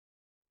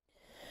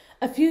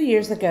A few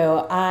years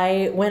ago,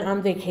 I went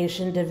on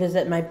vacation to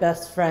visit my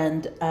best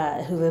friend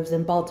who lives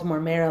in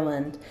Baltimore,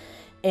 Maryland.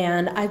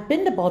 And I've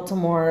been to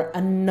Baltimore a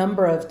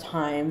number of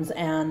times,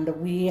 and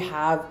we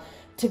have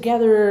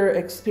together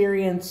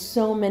experienced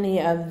so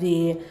many of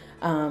the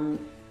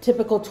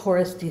typical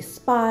touristy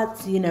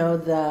spots,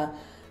 the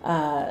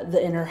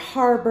Inner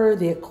Harbor,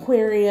 the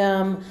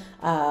aquarium,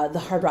 the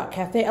Hard Rock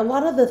Cafe, a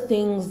lot of the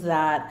things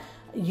that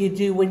you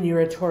do when you're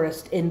a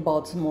tourist in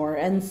Baltimore.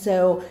 And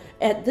so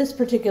at this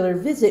particular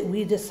visit,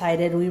 we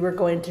decided we were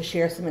going to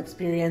share some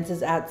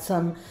experiences at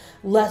some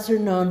lesser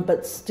known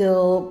but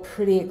still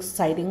pretty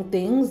exciting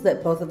things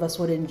that both of us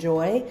would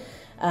enjoy.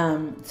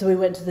 So we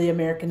went to the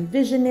American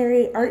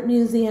Visionary Art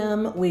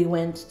Museum. We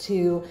went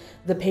to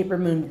the Paper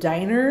Moon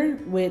Diner,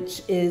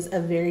 which is a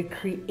very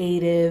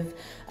creative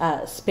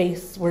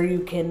space where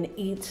you can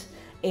eat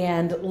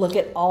and look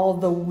at all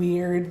the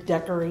weird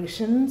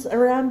decorations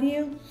around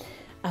you.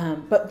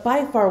 But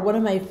by far, one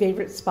of my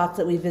favorite spots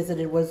that we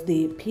visited was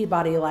the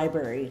Peabody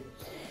Library.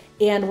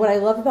 And what I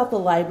love about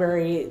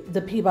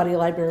the Peabody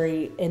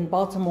Library in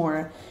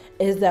Baltimore,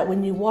 is that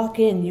when you walk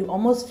in, you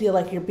almost feel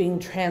like you're being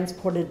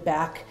transported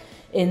back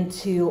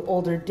into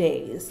older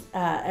days.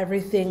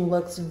 Everything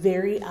looks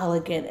very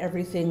elegant.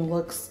 Everything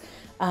looks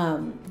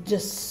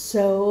just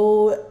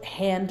so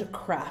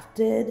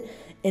handcrafted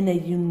in a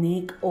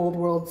unique old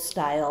world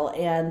style.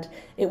 And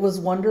it was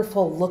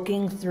wonderful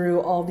looking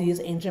through all these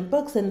ancient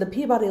books. And the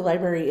Peabody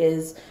Library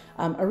is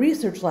a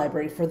research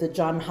library for the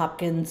Johns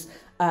Hopkins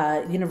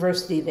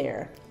University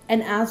there.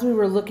 And as we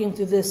were looking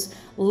through this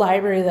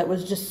library that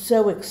was just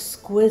so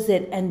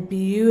exquisite and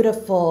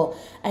beautiful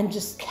and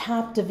just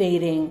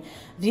captivating,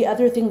 the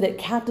other thing that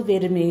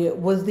captivated me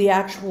was the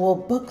actual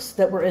books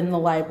that were in the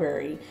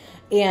library.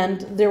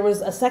 And there was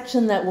a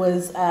section that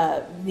was,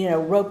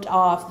 roped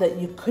off that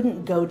you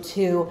couldn't go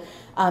to,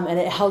 and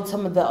it held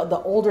some of the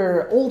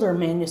older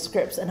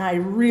manuscripts. And I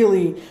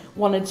really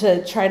wanted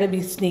to try to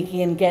be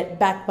sneaky and get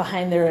back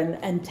behind there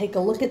and take a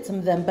look at some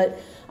of them.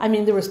 But I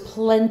mean, there was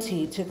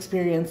plenty to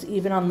experience,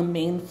 even on the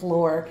main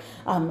floor,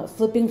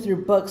 flipping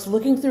through books,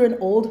 looking through an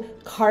old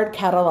card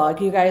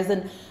catalog, you guys.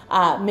 And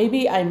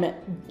maybe I'm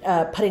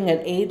putting an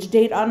age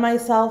date on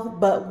myself,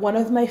 but one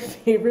of my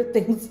favorite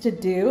things to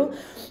do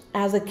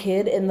as a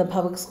kid in the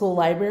public school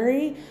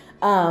library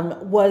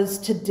was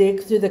to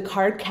dig through the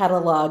card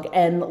catalog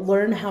and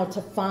learn how to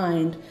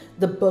find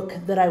the book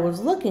that I was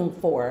looking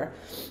for.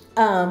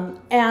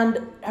 And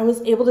I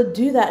was able to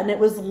do that, and it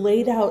was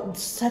laid out in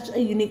such a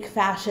unique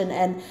fashion.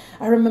 And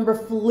I remember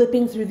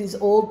flipping through these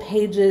old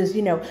pages,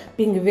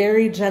 being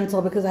very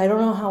gentle, because I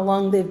don't know how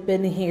long they've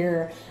been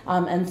here.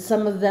 And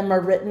some of them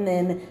are written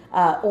in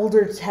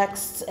older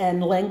texts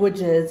and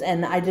languages,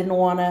 and I didn't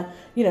want to,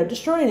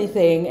 destroy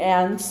anything.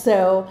 And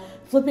so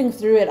flipping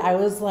through it, I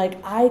was like,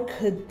 I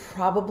could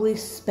probably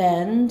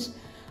spend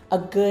a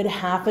good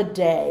half a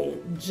day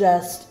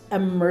just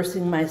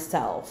immersing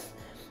myself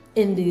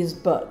in these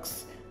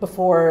books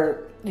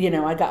before,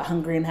 I got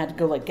hungry and had to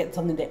go get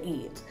something to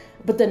eat.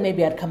 But then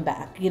maybe I'd come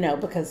back,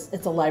 because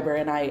it's a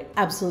library and I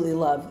absolutely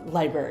love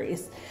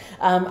libraries.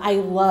 I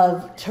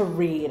love to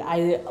read.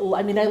 I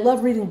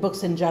love reading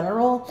books in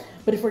general,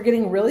 but if we're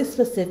getting really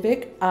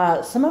specific,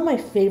 some of my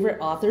favorite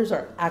authors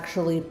are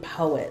actually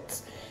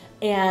poets.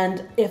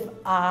 And if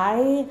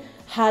I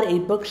had a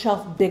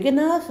bookshelf big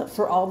enough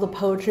for all the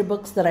poetry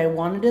books that I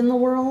wanted in the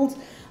world,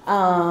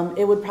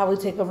 it would probably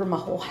take over my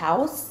whole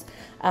house.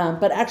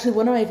 But actually,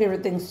 one of my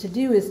favorite things to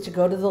do is to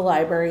go to the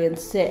library and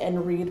sit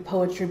and read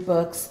poetry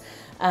books,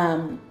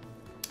 from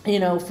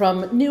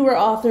newer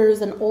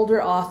authors and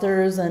older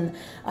authors, and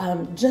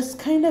just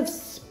kind of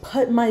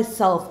put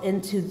myself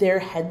into their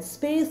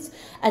headspace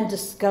and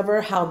discover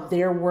how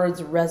their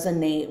words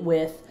resonate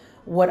with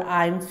what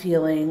I'm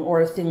feeling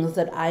or things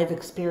that I've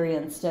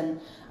experienced. And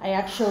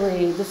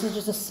this is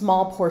just a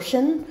small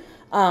portion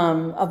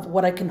of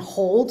what I can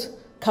hold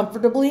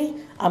comfortably,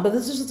 but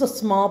this is just a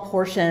small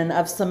portion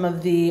of some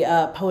of the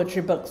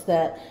poetry books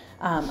that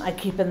I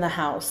keep in the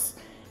house.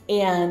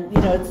 And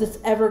it's this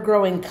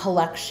ever-growing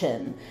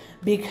collection,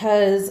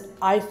 because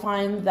I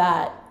find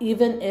that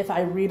even if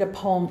I read a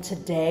poem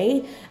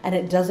today and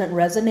it doesn't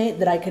resonate,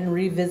 that I can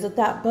revisit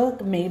that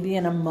book maybe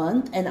in a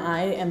month, and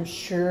I am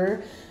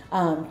sure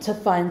to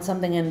find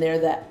something in there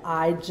that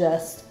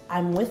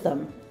I'm with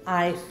them.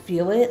 I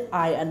feel it,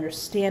 I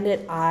understand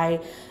it, I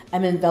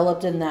am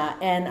enveloped in that.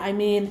 And I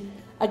mean,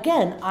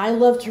 again, I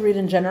love to read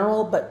in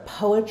general, but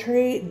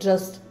poetry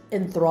just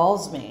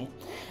enthralls me.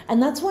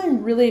 And that's why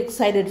I'm really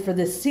excited for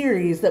this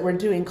series that we're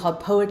doing called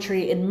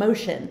Poetry in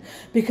Motion,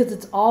 because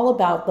it's all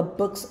about the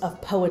books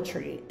of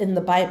poetry in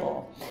the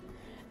Bible.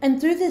 And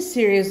through this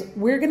series,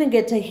 we're going to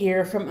get to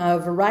hear from a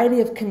variety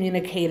of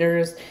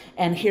communicators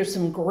and hear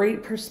some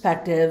great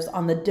perspectives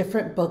on the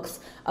different books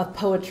of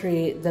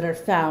poetry that are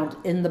found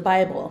in the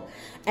Bible.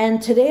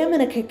 And today I'm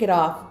going to kick it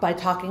off by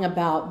talking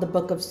about the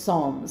book of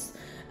Psalms.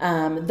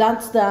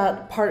 That's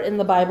that part in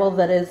the Bible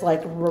that is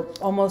like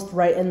almost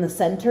right in the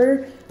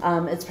center.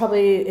 It's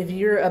probably, if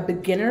you're a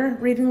beginner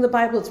reading the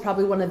Bible, it's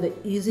probably one of the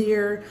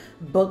easier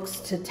books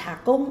to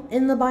tackle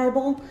in the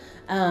Bible.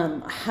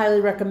 I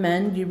highly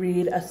recommend you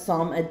read a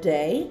psalm a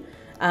day.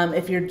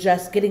 If you're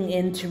just getting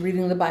into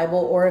reading the Bible,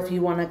 or if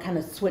you want to kind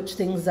of switch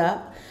things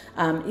up,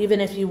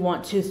 even if you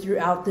want to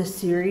throughout this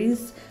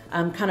series,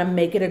 kind of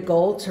make it a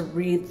goal to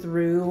read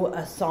through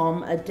a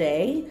psalm a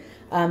day.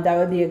 That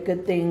would be a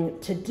good thing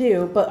to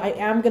do. But I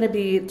am going to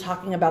be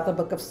talking about the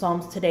book of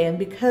Psalms today. And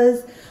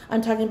because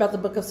I'm talking about the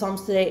book of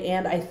Psalms today,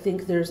 and I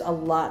think there's a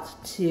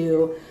lot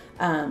to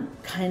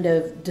kind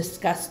of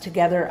discuss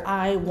together,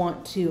 I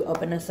want to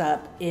open us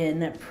up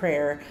in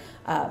prayer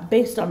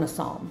based on a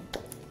psalm.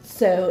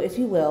 So if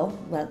you will,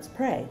 let's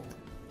pray.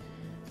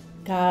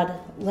 God,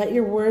 let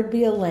your word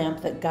be a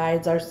lamp that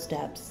guides our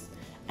steps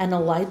and a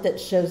light that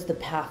shows the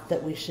path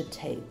that we should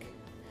take.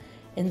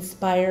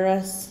 Inspire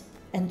us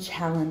and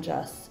challenge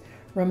us,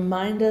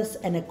 remind us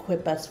and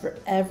equip us for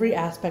every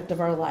aspect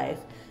of our life,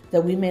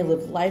 that we may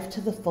live life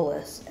to the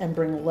fullest and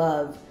bring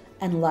love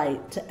and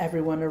light to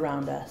everyone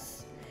around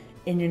us.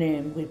 In your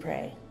name we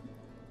pray.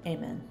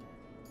 Amen.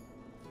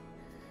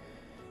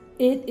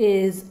 It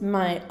is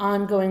my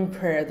ongoing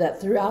prayer that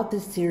throughout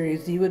this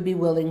series you would be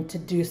willing to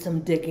do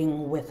some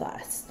digging with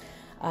us.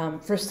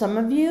 For some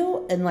of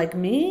you, and like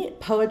me,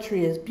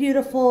 poetry is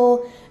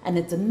beautiful and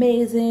it's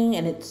amazing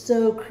and it's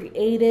so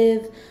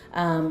creative.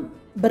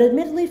 But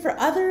admittedly, for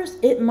others,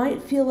 it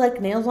might feel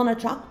like nails on a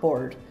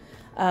chalkboard.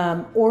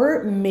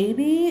 Or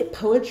maybe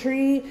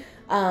poetry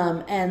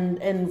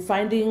and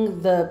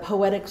finding the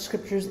poetic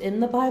scriptures in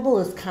the Bible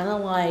is kind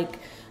of like,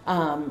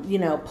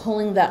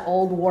 pulling that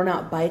old worn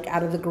out bike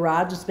out of the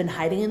garage that's been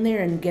hiding in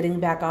there and getting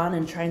back on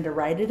and trying to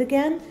ride it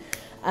again.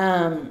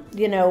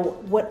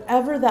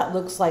 Whatever that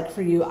looks like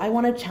for you, I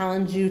want to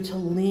challenge you to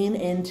lean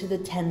into the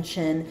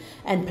tension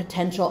and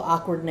potential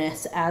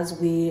awkwardness as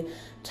we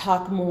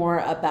talk more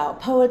about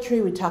poetry,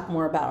 we talk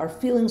more about our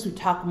feelings, we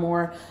talk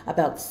more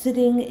about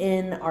sitting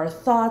in our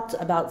thoughts,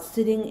 about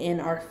sitting in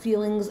our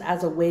feelings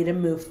as a way to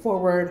move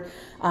forward,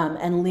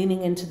 and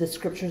leaning into the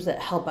scriptures that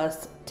help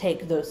us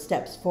take those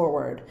steps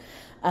forward.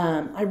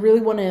 I really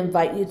want to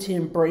invite you to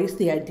embrace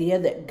the idea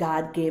that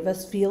God gave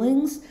us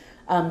feelings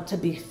to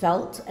be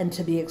felt and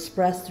to be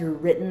expressed through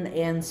written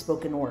and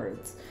spoken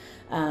words.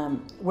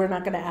 We're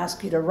not going to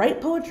ask you to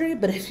write poetry,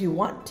 but if you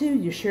want to,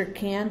 you sure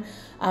can.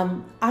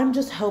 I'm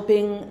just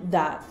hoping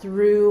that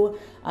through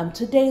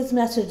today's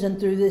message and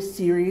through this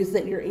series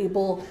that you're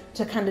able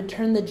to kind of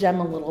turn the gem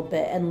a little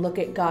bit and look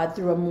at God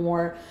through a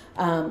more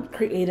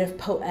creative,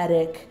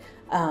 poetic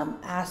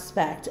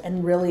aspect,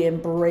 and really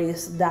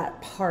embrace that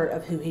part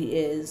of who He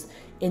is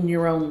in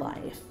your own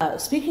life.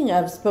 Speaking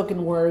of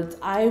spoken words,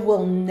 I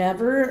will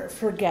never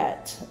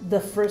forget the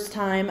first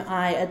time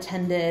I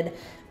attended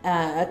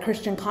a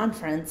Christian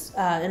conference,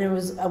 and it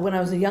was when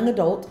I was a young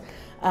adult.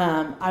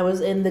 I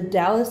was in the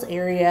Dallas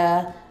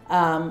area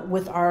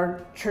with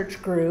our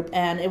church group,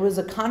 and it was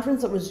a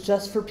conference that was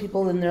just for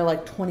people in their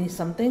like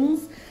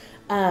 20-somethings.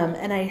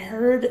 And I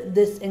heard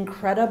this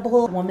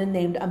incredible woman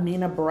named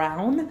Amina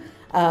Brown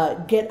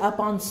get up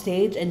on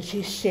stage, and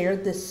she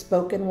shared this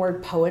spoken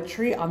word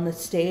poetry on the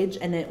stage,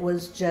 and it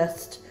was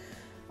just,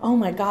 oh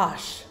my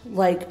gosh,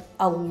 like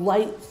a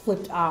light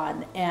flipped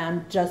on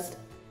and just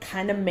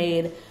kind of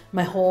made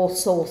my whole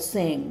soul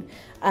sing.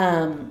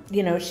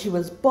 She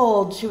was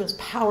bold, she was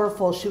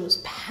powerful, she was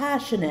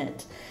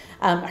passionate.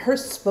 Her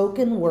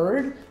spoken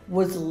word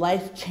was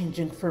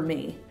life-changing for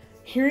me.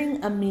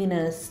 Hearing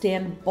Amina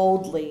stand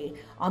boldly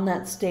on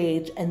that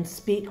stage and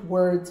speak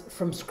words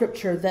from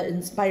scripture that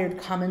inspired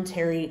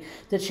commentary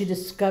that she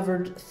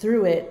discovered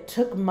through it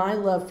took my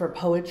love for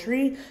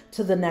poetry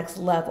to the next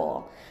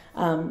level.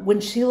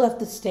 When she left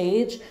the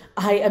stage,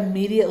 I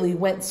immediately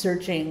went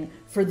searching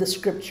for the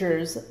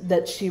scriptures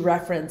that she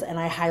referenced, and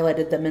I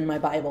highlighted them in my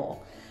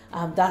Bible.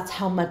 That's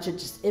how much it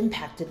just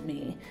impacted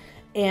me.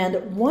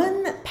 And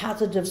one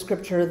passage of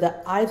scripture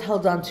that I've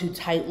held on to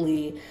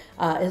tightly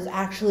is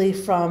actually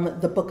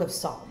from the book of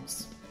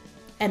Psalms.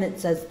 And it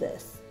says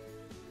this: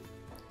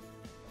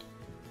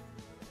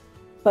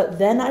 "But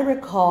then I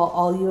recall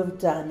all you have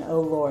done,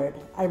 O Lord.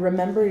 I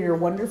remember your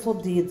wonderful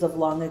deeds of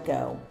long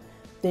ago.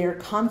 They are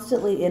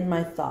constantly in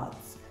my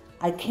thoughts.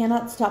 I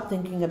cannot stop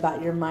thinking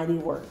about your mighty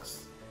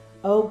works.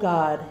 O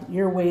God,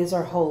 your ways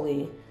are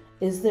holy.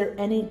 Is there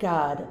any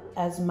God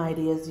as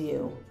mighty as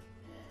you?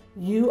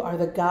 You are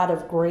the God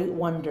of great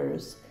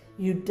wonders.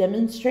 You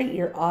demonstrate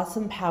your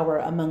awesome power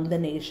among the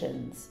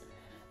nations.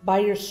 By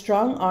your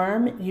strong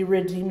arm, you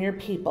redeem your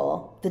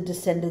people, the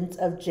descendants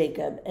of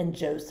Jacob and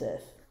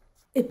Joseph."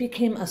 It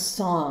became a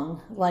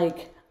song,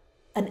 like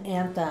an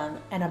anthem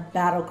and a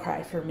battle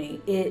cry for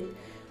me. It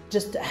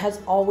just has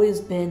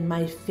always been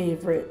my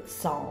favorite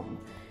psalm.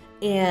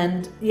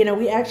 And,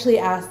 we actually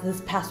asked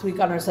this past week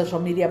on our social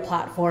media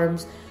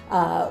platforms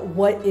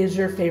what is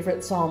your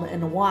favorite psalm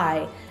and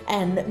why?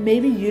 And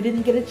maybe you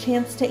didn't get a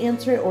chance to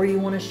answer it or you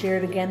want to share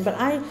it again, but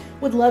I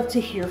would love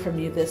to hear from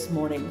you this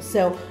morning.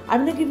 So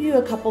I'm going to give you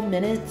a couple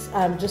minutes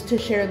just to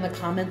share in the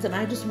comments, and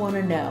I just want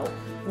to know,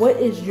 what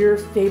is your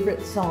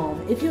favorite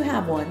psalm? If you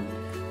have one,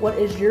 what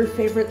is your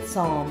favorite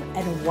psalm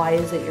and why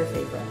is it your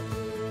favorite?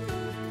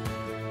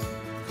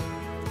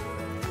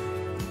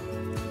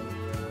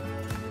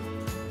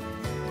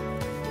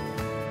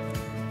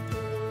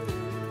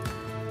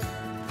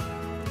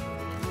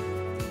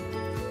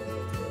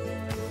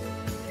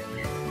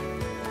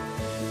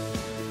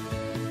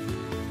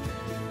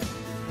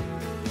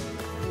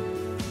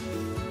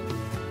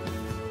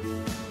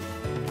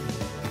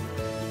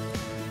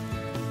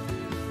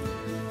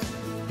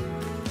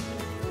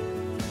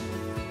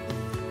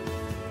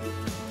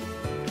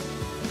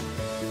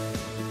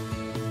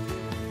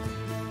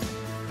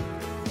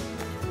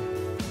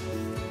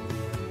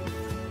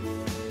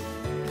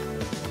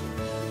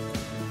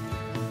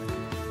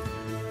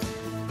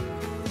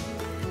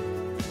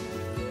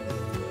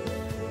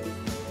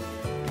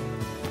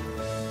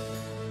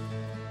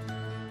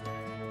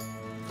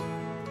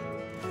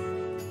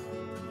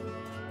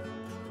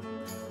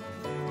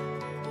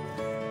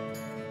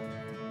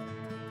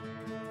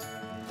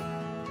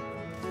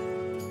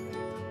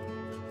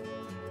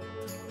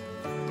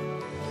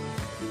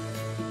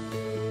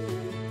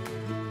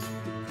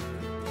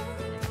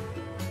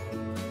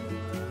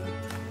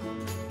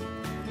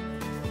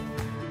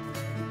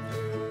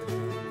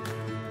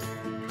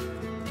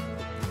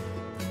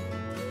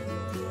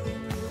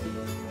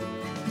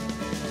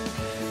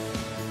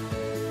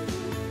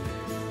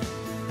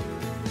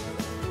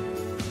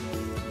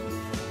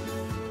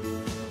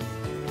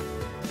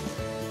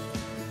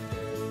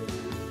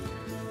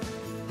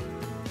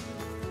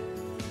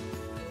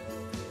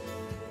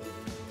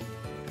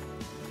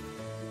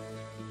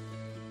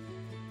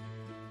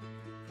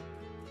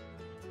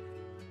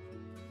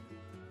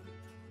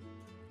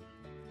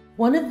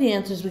 One of the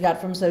answers we got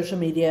from social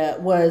media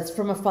was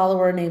from a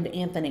follower named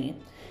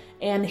Anthony.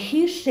 And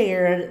he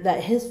shared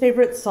that his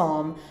favorite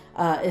psalm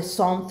is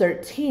Psalm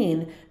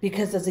 13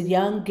 because as a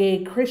young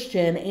gay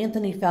Christian,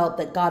 Anthony felt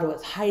that God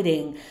was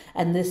hiding,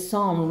 and this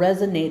psalm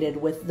resonated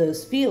with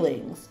those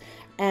feelings.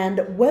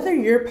 And whether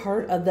you're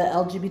part of the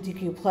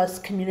LGBTQ plus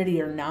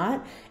community or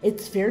not,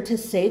 it's fair to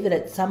say that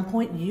at some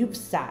point you've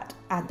sat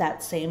at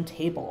that same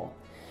table.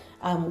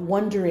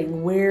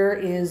 Wondering, where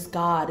is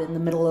God in the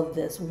middle of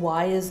this?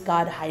 Why is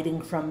God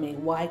hiding from me?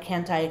 Why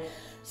can't I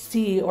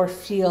see or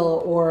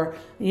feel or,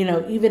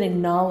 even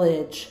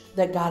acknowledge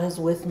that God is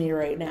with me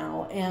right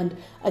now? And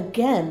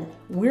again,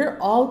 we're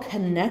all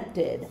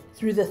connected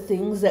through the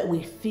things that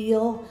we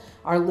feel,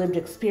 our lived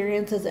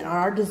experiences, and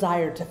our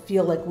desire to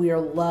feel like we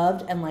are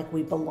loved and like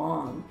we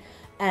belong.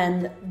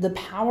 And the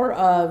power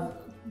of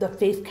the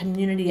faith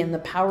community and the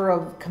power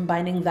of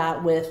combining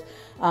that with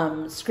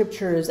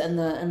scriptures and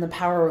the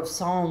power of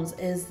Psalms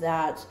is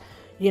that,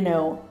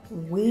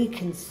 we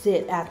can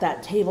sit at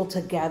that table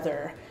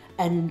together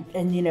and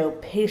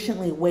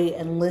patiently wait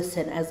and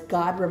listen as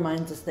God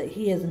reminds us that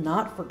he has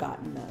not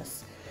forgotten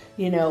us.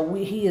 He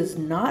is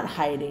not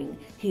hiding.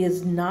 He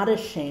is not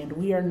ashamed.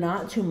 We are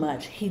not too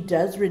much. He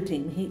does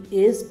redeem. He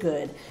is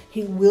good.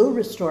 He will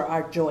restore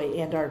our joy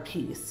and our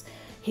peace.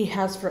 He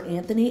has for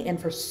Anthony and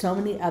for so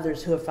many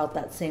others who have felt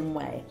that same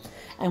way.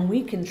 And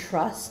we can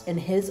trust in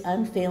his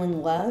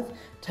unfailing love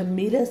to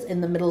meet us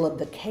in the middle of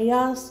the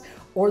chaos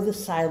or the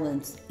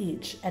silence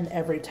each and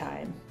every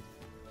time.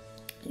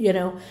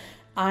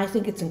 I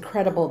think it's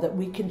incredible that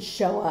we can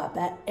show up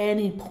at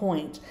any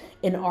point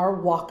in our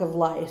walk of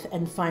life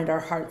and find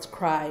our heart's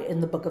cry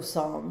in the book of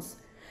Psalms.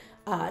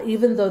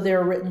 Even though they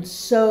were written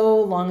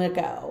so long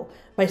ago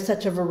by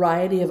such a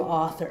variety of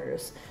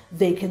authors,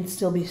 they can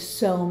still be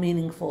so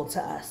meaningful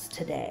to us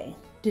today.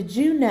 Did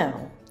you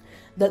know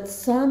that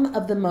some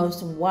of the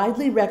most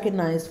widely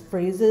recognized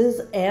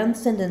phrases and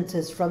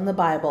sentences from the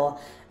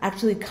Bible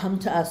actually come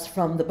to us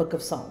from the book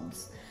of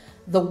Psalms?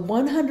 The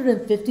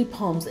 150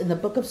 poems in the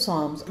book of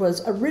Psalms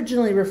was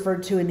originally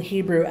referred to in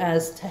Hebrew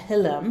as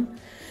Tehillim.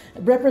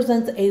 It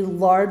represents a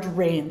large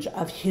range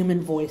of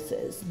human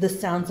voices, the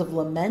sounds of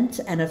lament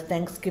and of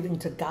thanksgiving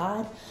to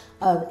God,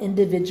 of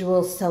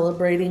individuals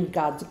celebrating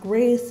God's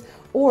grace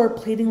or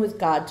pleading with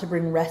God to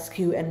bring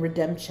rescue and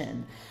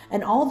redemption.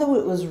 And although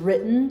it was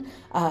written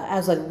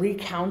as a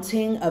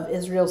recounting of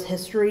Israel's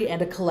history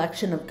and a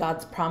collection of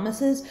God's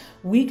promises,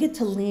 we get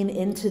to lean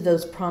into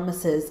those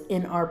promises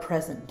in our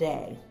present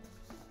day.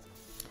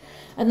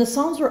 And the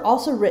Psalms were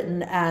also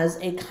written as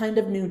a kind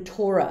of new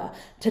Torah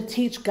to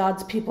teach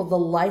God's people the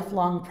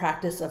lifelong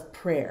practice of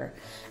prayer.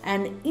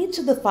 And each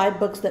of the 5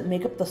 books that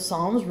make up the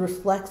Psalms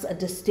reflects a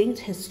distinct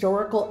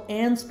historical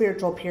and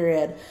spiritual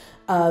period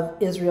of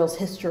Israel's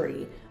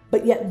history.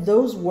 But yet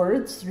those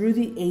words through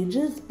the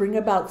ages bring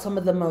about some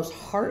of the most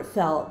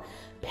heartfelt,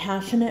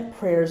 passionate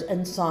prayers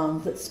and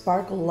songs that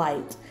spark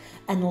light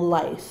and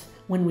life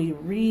when we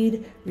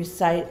read,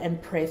 recite,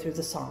 and pray through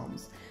the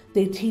Psalms.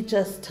 They teach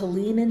us to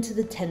lean into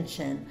the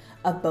tension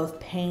of both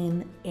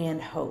pain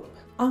and hope.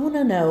 I want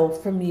to know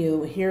from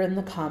you here in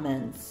the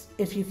comments,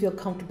 if you feel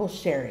comfortable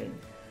sharing,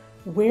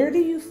 where do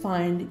you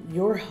find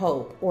your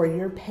hope or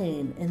your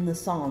pain in the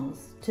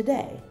Psalms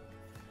today?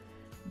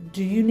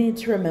 Do you need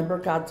to remember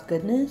God's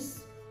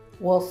goodness?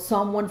 Well,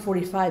 Psalm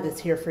 145 is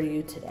here for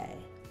you today.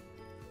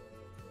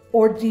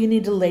 Or do you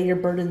need to lay your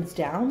burdens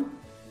down?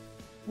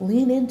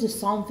 Lean into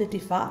Psalm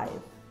 55.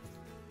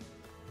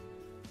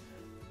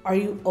 Are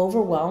you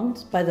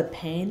overwhelmed by the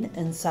pain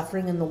and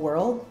suffering in the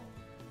world?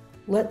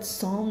 Let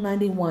Psalm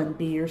 91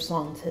 be your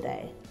song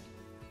today.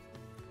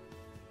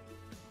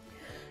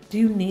 Do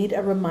you need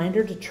a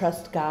reminder to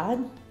trust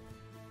God?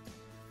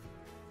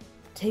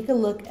 Take a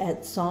look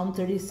at Psalm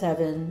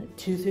 37,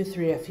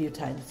 2-3 a few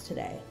times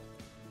today.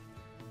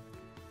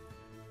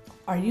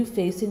 Are you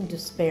facing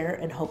despair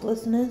and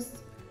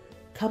hopelessness?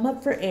 Come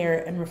up for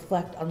air and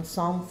reflect on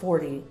Psalm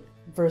 40,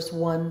 verse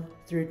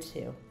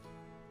 1-2.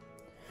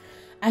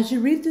 As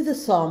you read through the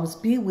Psalms,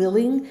 be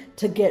willing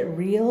to get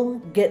real,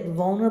 get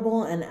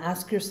vulnerable, and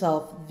ask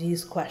yourself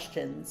these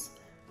questions.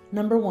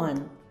 Number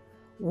 1,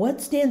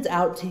 what stands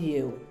out to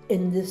you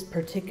in this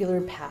particular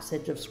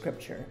passage of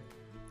Scripture?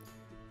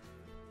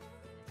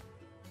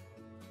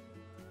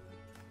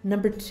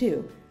 Number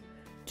 2,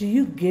 do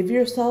you give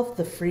yourself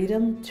the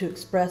freedom to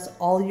express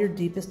all your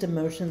deepest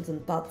emotions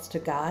and thoughts to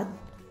God?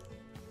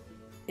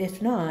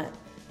 If not,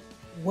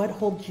 what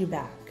holds you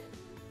back?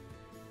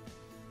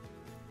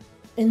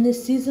 In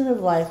this season of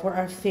life where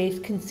our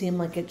faith can seem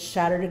like it's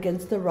shattered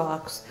against the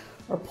rocks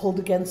or pulled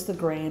against the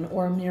grain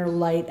or a mere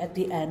light at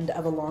the end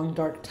of a long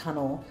dark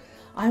tunnel,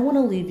 I want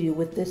to leave you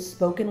with this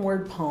spoken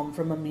word poem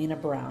from Amina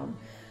Brown.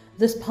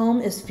 This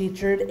poem is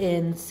featured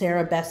in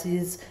Sarah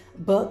Bessey's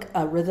book,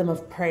 A Rhythm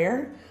of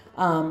Prayer,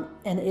 and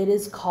it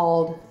is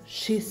called,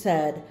 She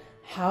Said,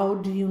 How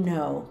Do You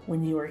Know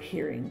When You Are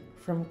Hearing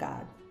from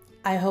God?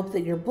 I hope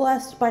that you're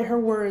blessed by her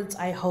words.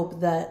 I hope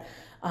that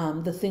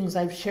the things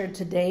I've shared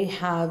today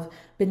have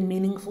been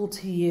meaningful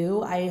to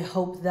you. I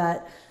hope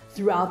that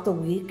throughout the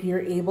week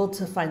you're able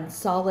to find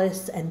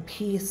solace and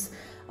peace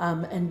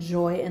and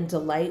joy and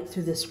delight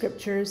through the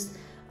scriptures.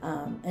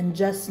 And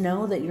just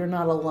know that you're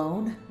not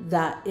alone,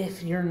 that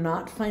if you're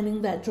not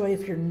finding that joy,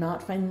 if you're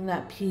not finding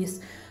that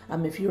peace,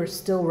 if you are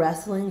still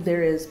wrestling,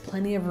 there is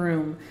plenty of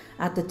room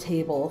at the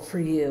table for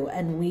you.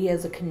 And we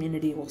as a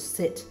community will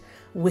sit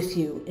with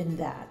you in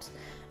that.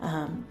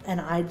 And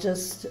I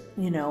just,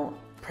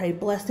 pray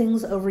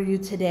blessings over you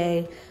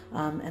today.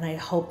 And I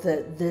hope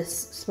that this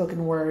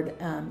spoken word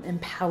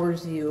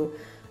empowers you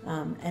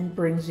and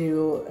brings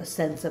you a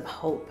sense of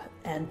hope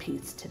and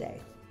peace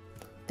today.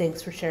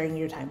 Thanks for sharing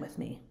your time with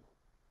me.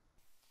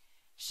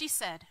 She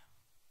said,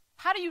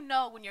 how do you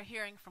know when you're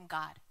hearing from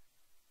God?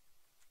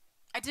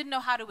 I didn't know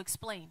how to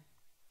explain.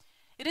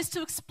 It is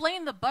to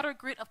explain the butter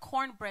grit of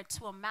cornbread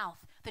to a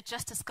mouth that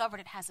just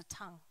discovered it has a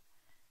tongue.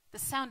 The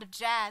sound of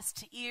jazz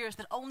to ears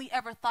that only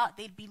ever thought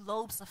they'd be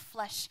lobes of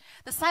flesh.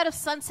 The sight of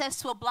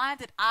sunsets to a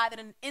blinded eye that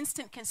in an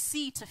instant can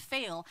see to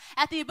fail.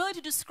 At the ability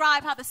to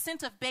describe how the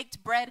scent of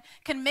baked bread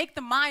can make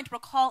the mind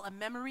recall a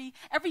memory.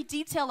 Every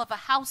detail of a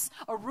house,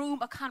 a room,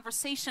 a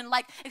conversation.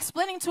 Like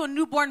explaining to a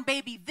newborn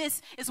baby,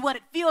 this is what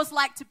it feels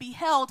like to be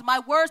held. My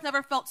words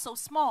never felt so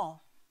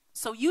small,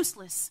 so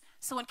useless,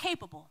 so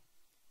incapable.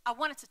 I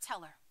wanted to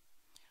tell her.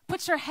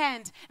 Put your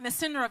hand in the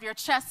center of your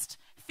chest.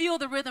 Feel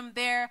the rhythm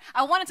there.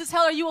 I wanted to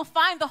tell her you will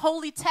find the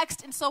holy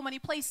text in so many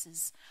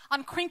places.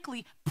 On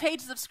crinkly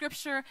pages of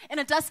scripture, in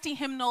a dusty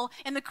hymnal,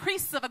 in the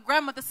creases of a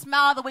grandmother's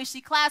smile, the way she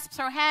clasps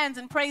her hands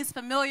and prays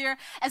familiar,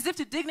 as if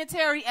to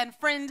dignitary and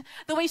friend,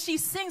 the way she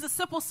sings a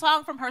simple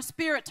song from her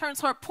spirit,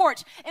 turns her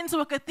porch into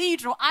a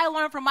cathedral. I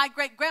learned from my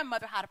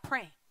great-grandmother how to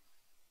pray,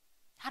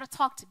 how to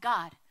talk to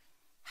God,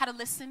 how to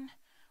listen.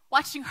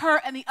 Watching her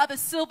and the other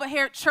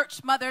silver-haired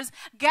church mothers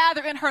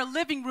gather in her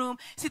living room.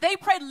 See, they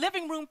prayed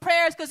living room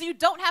prayers because you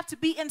don't have to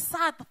be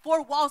inside the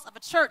four walls of a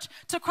church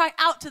to cry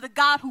out to the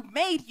God who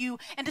made you,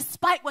 and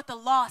despite what the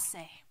laws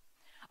say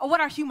or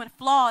what our human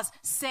flaws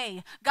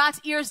say,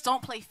 God's ears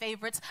don't play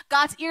favorites.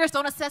 God's ears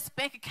don't assess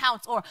bank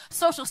accounts or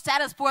social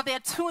status for they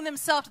attune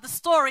themselves to the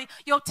story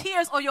your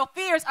tears or your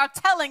fears are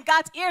telling.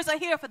 God's ears are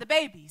here for the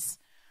babies,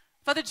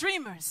 for the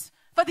dreamers,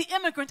 for the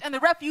immigrant and the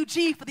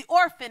refugee, for the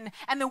orphan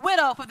and the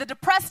widow, for the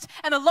depressed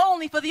and the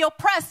lonely, for the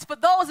oppressed, for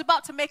those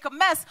about to make a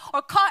mess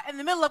or caught in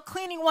the middle of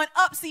cleaning one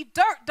up. See,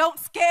 dirt don't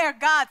scare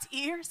God's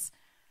ears.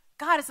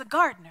 God is a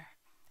gardener.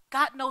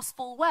 God knows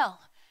full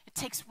well it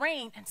takes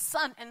rain and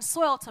sun and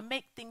soil to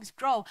make things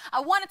grow.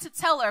 I wanted to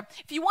tell her,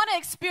 if you want to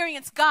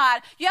experience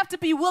God, you have to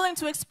be willing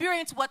to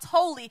experience what's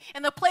holy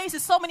in the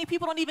places so many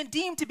people don't even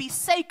deem to be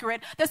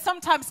sacred, that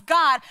sometimes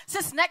God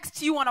sits next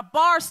to you on a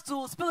bar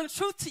stool, spilling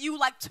truth to you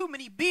like too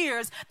many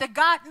beers, that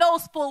God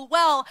knows full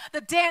well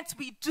the dance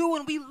we do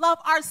and we love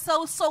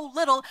ourselves so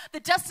little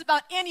that just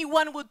about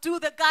anyone will do,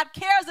 that God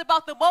cares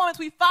about the moments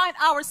we find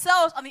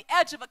ourselves on the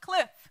edge of a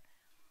cliff,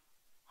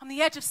 on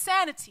the edge of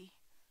sanity,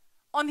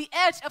 on the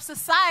edge of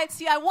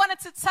society. I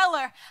wanted to tell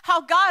her how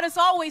God is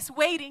always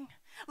waiting,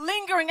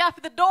 lingering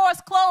after the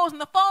doors close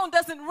and the phone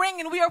doesn't ring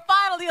and we are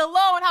finally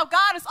alone, how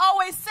God is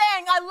always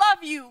saying, I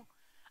love you.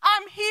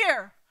 I'm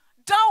here.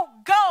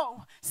 Don't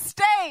go.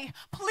 today,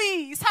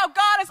 please, how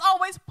God is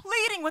always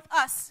pleading with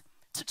us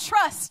to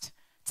trust,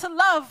 to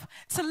love,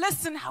 to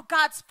listen, how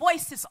God's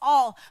voice is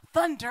all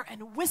thunder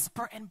and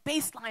whisper and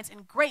bass lines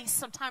and grace.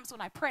 Sometimes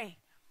when I pray,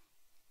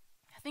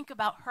 I think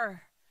about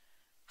her,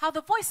 how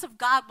the voice of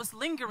God was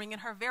lingering in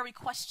her very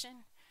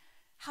question,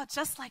 how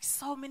just like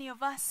so many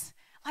of us,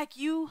 like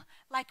you,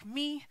 like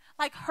me,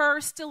 like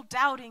her, still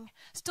doubting,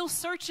 still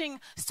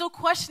searching, still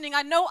questioning.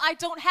 I know I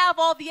don't have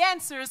all the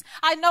answers.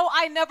 I know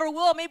I never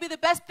will. Maybe the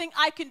best thing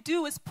I can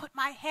do is put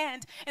my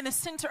hand in the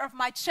center of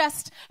my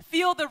chest,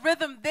 feel the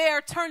rhythm there,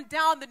 turn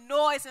down the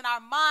noise in our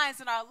minds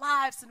and our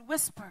lives and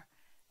whisper,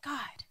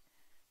 God,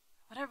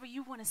 whatever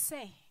you want to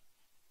say,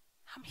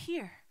 I'm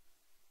here.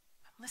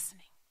 I'm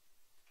listening.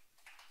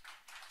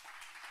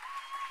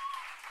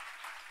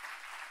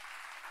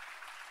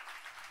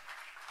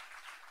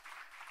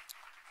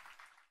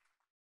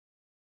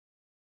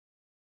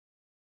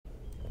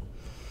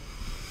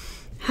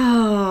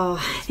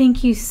 Oh,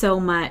 thank you so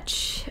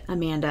much,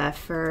 Amanda,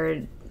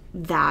 for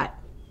that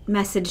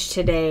message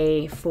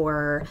today,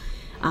 for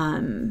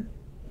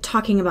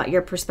talking about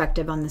your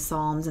perspective on the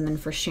Psalms, and then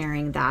for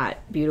sharing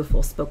that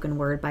beautiful spoken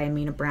word by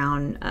Amina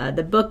Brown.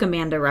 The book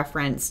Amanda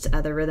referenced,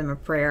 The Rhythm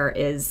of Prayer,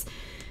 is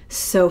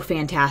so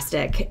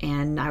fantastic,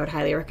 and I would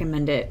highly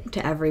recommend it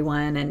to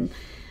everyone. And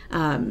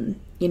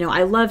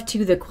I love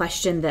too the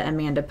question that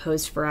Amanda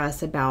posed for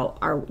us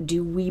about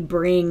do we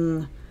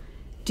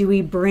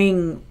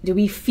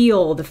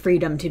feel the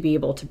freedom to be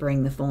able to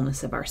bring the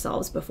fullness of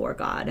ourselves before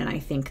God? And I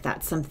think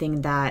that's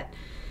something that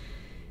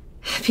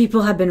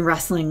people have been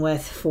wrestling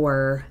with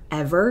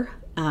forever.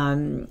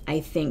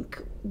 I think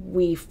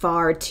we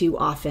far too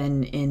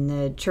often in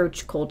the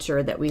church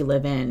culture that we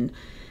live in,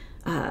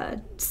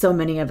 so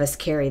many of us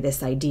carry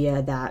this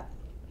idea that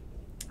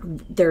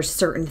there's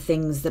certain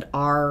things that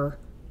are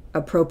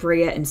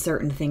appropriate and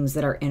certain things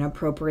that are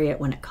inappropriate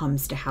when it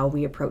comes to how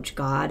we approach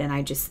God. And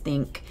I just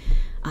think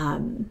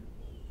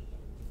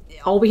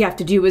all we have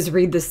to do is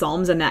read the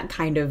Psalms, and that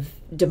kind of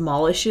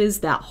demolishes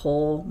that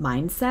whole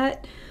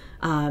mindset.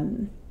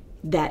 And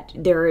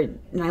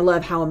I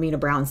love how Amina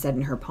Brown said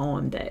in her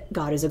poem that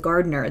God is a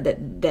gardener,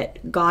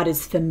 that God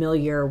is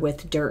familiar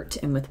with dirt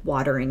and with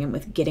watering and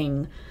with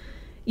getting,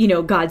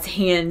 God's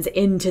hands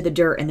into the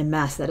dirt and the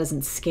mess. That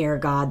doesn't scare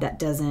God. That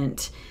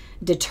doesn't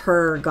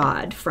deter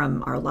God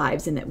from our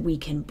lives, and that we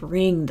can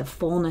bring the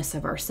fullness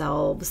of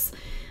ourselves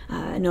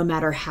no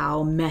matter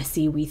how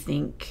messy we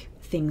think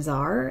things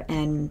are.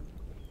 And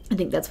I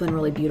think that's one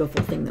really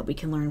beautiful thing that we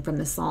can learn from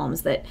the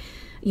Psalms, that,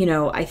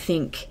 I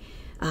think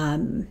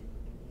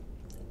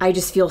I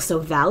just feel so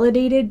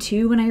validated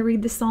too when I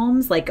read the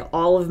Psalms. Like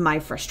all of my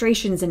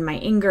frustrations and my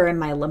anger and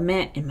my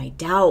lament and my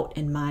doubt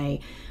and my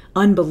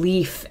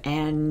unbelief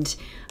and,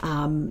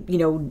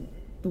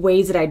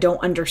 ways that I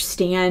don't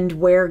understand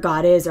where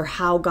God is or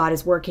how God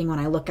is working, when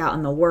I look out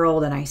in the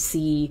world and I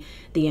see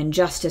the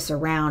injustice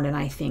around and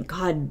I think,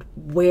 God,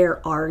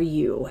 where are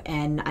you?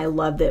 And I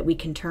love that we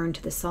can turn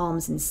to the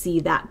Psalms and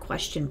see that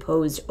question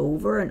posed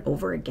over and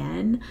over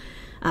again,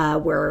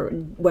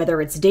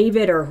 whether it's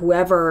David or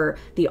whoever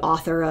the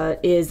author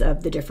is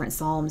of the different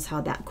Psalms,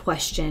 how that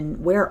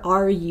question, where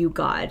are you,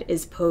 God,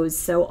 is posed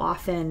so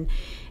often.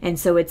 And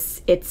so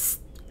it's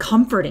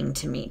comforting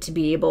to me to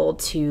be able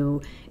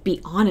to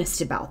be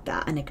honest about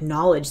that and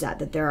acknowledge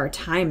that there are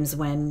times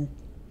when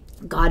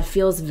God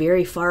feels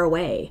very far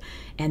away,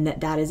 and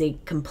that is a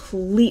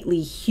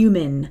completely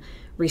human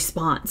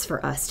response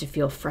for us to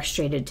feel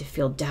frustrated, to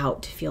feel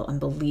doubt, to feel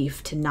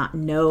unbelief, to not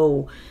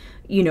know,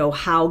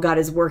 how God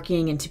is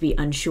working, and to be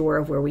unsure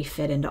of where we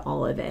fit into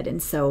all of it.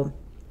 And so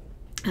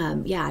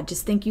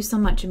just thank you so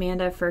much,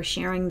 Amanda, for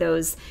sharing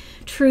those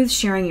truths,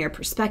 sharing your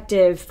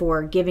perspective,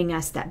 for giving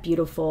us that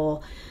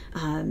beautiful,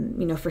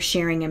 for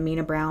sharing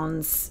Amina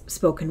Brown's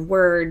spoken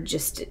word,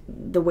 just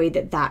the way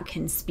that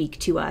can speak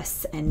to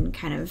us and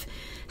kind of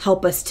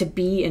help us to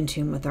be in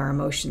tune with our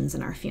emotions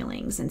and our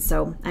feelings. And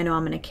so I know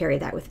I'm going to carry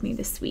that with me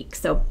this week.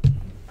 So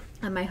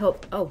I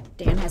hope,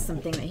 Dan has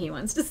something that he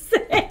wants to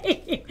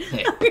say.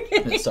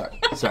 Hey,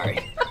 sorry.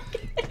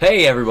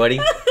 Hey, everybody.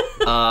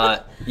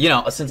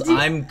 Since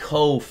I'm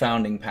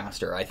co-founding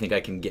pastor, I think I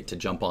can get to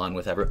jump on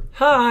with everyone.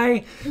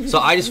 Hi. So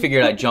I just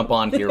figured I'd jump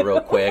on here real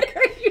quick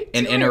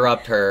and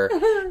interrupt her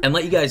and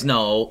let you guys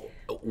know,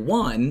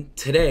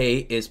 today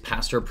is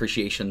Pastor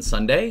Appreciation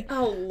Sunday.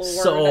 Oh, Lord.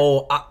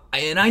 So,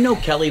 I know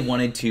Kelly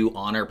wanted to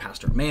honor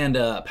Pastor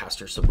Amanda,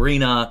 Pastor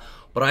Sabrina,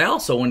 but I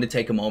also wanted to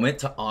take a moment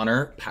to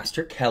honor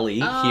Pastor Kelly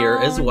here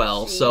as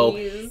well. Geez. So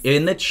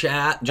in the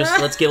chat,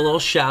 let's give a little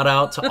shout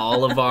out to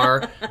all of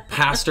our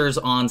pastors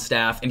on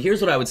staff. And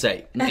here's what I would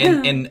say.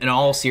 In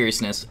all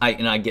seriousness,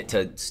 I get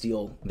to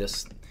steal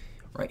this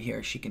right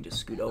here. She can just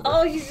scoot over.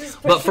 Oh, he's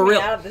just pushing me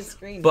out of the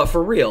screen. But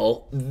for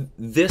real,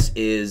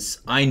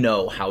 I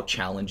know how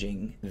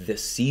challenging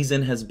this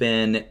season has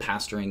been,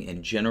 pastoring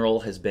in general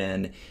has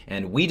been,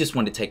 and we just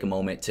wanted to take a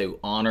moment to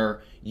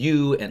honor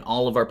you and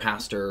all of our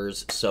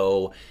pastors.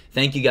 So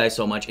thank you guys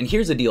so much. And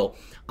here's the deal.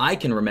 I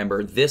can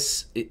remember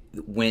this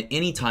when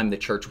anytime the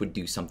church would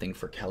do something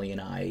for Kelly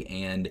and I,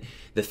 and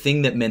the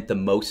thing that meant the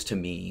most to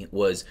me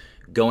was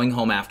going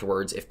home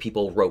afterwards, if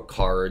people wrote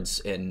cards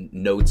and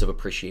notes of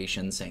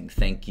appreciation saying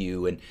thank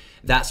you and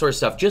that sort of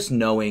stuff, just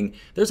knowing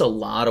there's a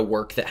lot of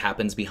work that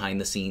happens behind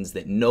the scenes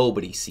that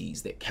nobody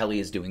sees, that Kelly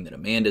is doing, that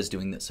Amanda's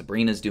doing, that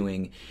Sabrina's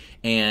doing.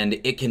 And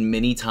it can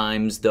many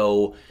times,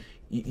 though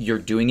you're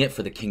doing it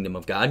for the kingdom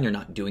of God and you're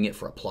not doing it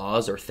for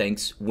applause or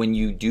thanks, when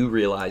you do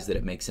realize that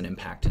it makes an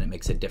impact and it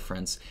makes a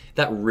difference,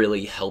 that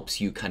really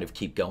helps you kind of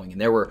keep going. And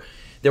there were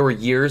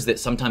years that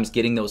sometimes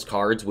getting those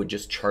cards would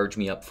just charge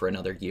me up for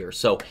another year.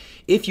 So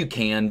if you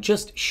can,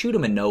 just shoot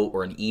them a note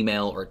or an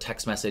email or a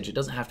text message. It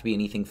doesn't have to be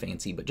anything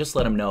fancy, but just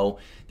let them know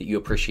that you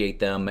appreciate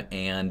them,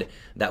 and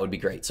that would be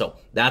great. So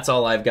that's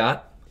all I've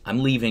got.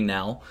 I'm leaving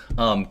now.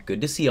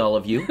 Good to see all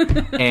of you,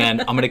 and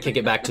I'm going to kick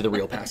it back to the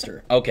real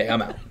pastor. Okay,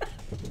 I'm out.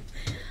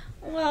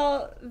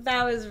 Well,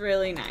 that was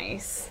really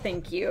nice.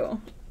 Thank you.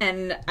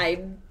 And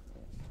I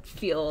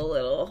feel a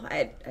little,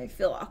 I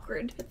feel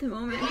awkward at the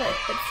moment, but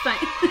it's fine.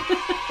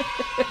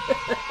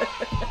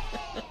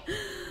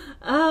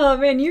 Oh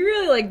man, you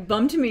really like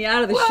bumped me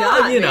out of the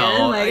shot. You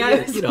know, man. I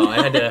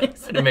had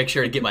to make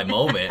sure to get my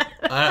moment.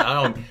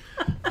 I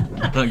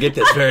don't get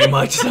this very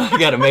much, so I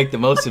got to make the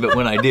most of it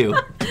when I do.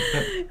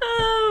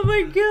 Oh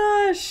my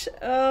gosh.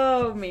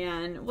 Oh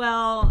man.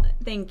 Well,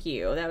 thank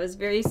you. That was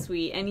very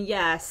sweet. And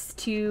yes,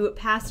 to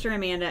Pastor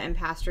Amanda and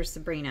Pastor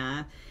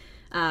Sabrina,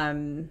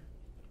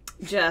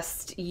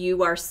 just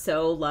you are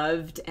so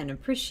loved and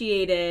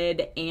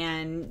appreciated,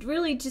 and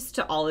really just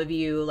to all of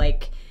you,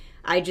 like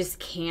I just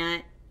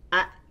can't,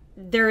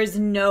 there is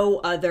no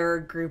other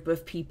group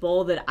of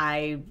people that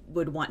I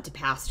would want to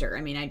pastor.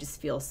 I mean, I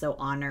just feel so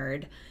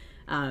honored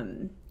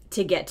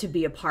to get to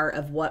be a part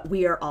of what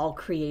we are all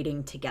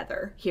creating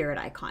together here at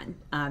Icon.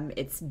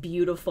 It's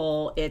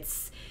beautiful.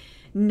 It's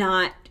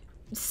not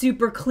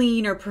super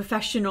clean or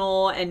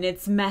professional, and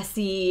it's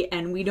messy,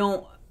 and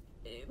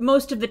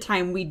most of the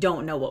time we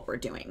don't know what we're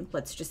doing.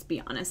 Let's just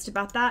be honest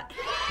about that.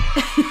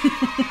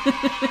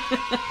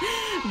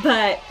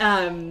 But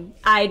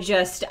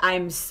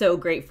I'm so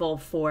grateful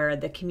for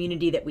the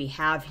community that we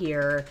have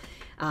here,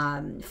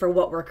 for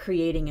what we're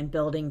creating and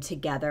building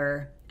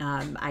together.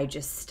 I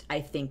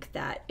think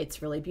that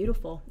it's really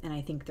beautiful, and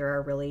I think there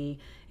are really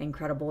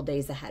incredible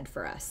days ahead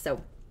for us.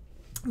 So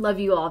love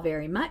you all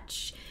very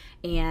much.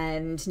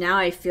 And now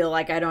I feel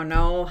like I don't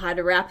know how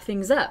to wrap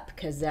things up,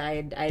 because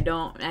I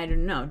don't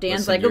know.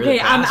 Dan's Listen, like, okay,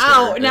 I'm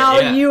out. Now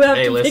you have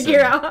to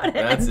figure out how to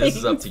end this is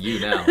things. up to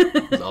you now.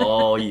 It's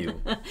all you.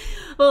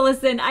 Well,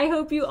 listen, I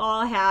hope you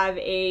all have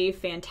a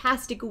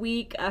fantastic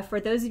week.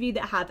 For those of you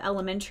that have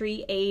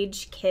elementary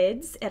age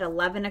kids, at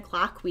 11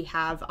 o'clock, we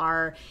have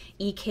our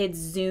eKids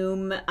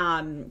Zoom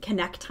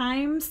Connect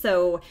time.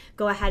 So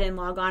go ahead and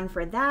log on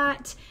for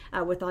that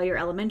with all your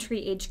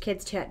elementary age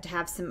kids to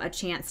have a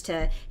chance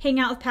to hang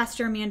out with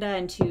Pastor Amanda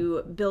and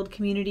to build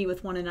community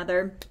with one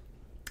another.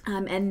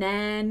 And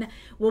then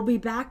we'll be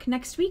back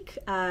next week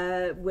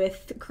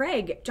with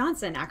Craig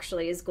Johnson.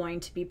 Actually is going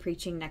to be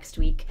preaching next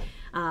week,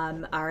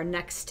 our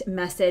next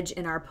message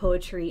in our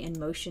Poetry in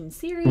Motion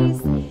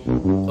series.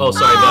 Oh,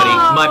 sorry, buddy.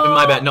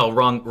 My bad. No,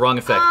 wrong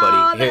effect,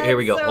 buddy. Here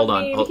we go. So Hold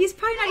on. mean. He's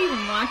probably not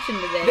even watching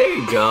today. There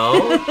you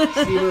go.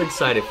 See, we're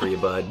excited for you,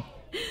 bud.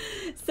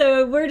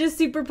 So we're just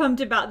super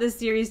pumped about this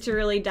series to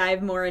really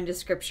dive more into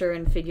scripture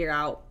and figure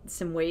out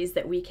some ways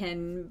that we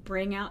can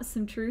bring out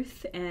some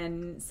truth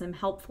and some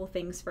helpful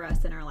things for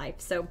us in our life.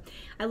 So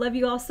I love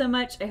you all so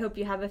much. I hope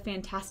you have a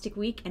fantastic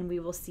week, and we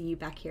will see you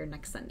back here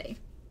next Sunday.